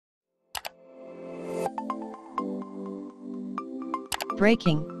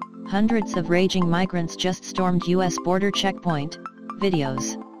Breaking: hundreds of raging migrants just stormed U.S. border checkpoint,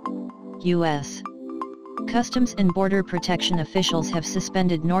 videos. U.S. Customs and Border Protection officials have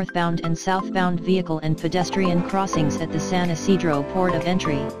suspended northbound and southbound vehicle and pedestrian crossings at the San Isidro port of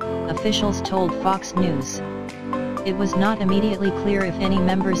entry, officials told Fox News. It was not immediately clear if any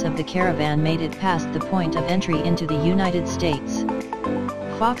members of the caravan made it past the point of entry into the United States.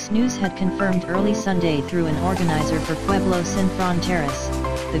 Fox News had confirmed early Sunday through an organizer for Pueblo Sin Fronteras,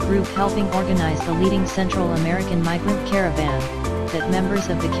 the group helping organize the leading Central American migrant caravan, that members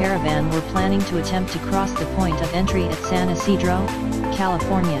of the caravan were planning to attempt to cross the point of entry at San Isidro,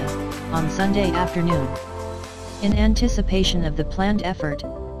 California, on Sunday afternoon. In anticipation of the planned effort,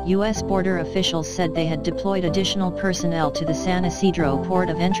 U.S. border officials said they had deployed additional personnel to the San Isidro port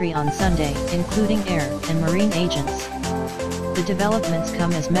of entry on Sunday, including air and marine agents. The developments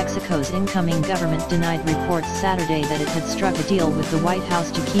come as Mexico's incoming government denied reports Saturday that it had struck a deal with the White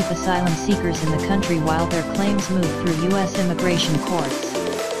House to keep asylum seekers in the country while their claims move through U.S. immigration courts.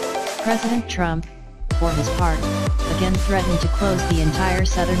 President Trump, for his part, again threatened to close the entire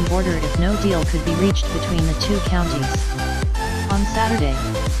southern border if no deal could be reached between the two counties. On Saturday,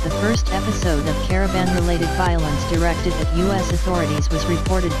 the first episode of caravan-related violence directed at U.S. authorities was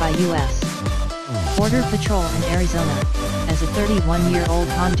reported by U.S. Border Patrol in Arizona, as a 31-year-old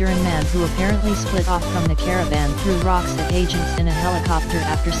Honduran man who apparently split off from the caravan threw rocks at agents in a helicopter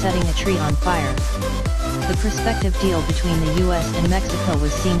after setting a tree on fire. The prospective deal between the U.S. and Mexico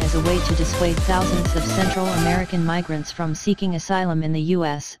was seen as a way to dissuade thousands of Central American migrants from seeking asylum in the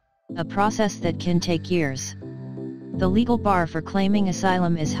U.S., a process that can take years. The legal bar for claiming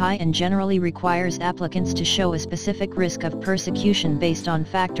asylum is high and generally requires applicants to show a specific risk of persecution based on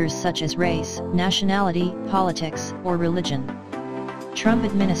factors such as race, nationality, politics, or religion. Trump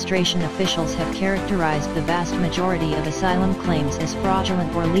administration officials have characterized the vast majority of asylum claims as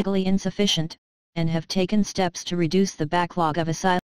fraudulent or legally insufficient, and have taken steps to reduce the backlog of asylum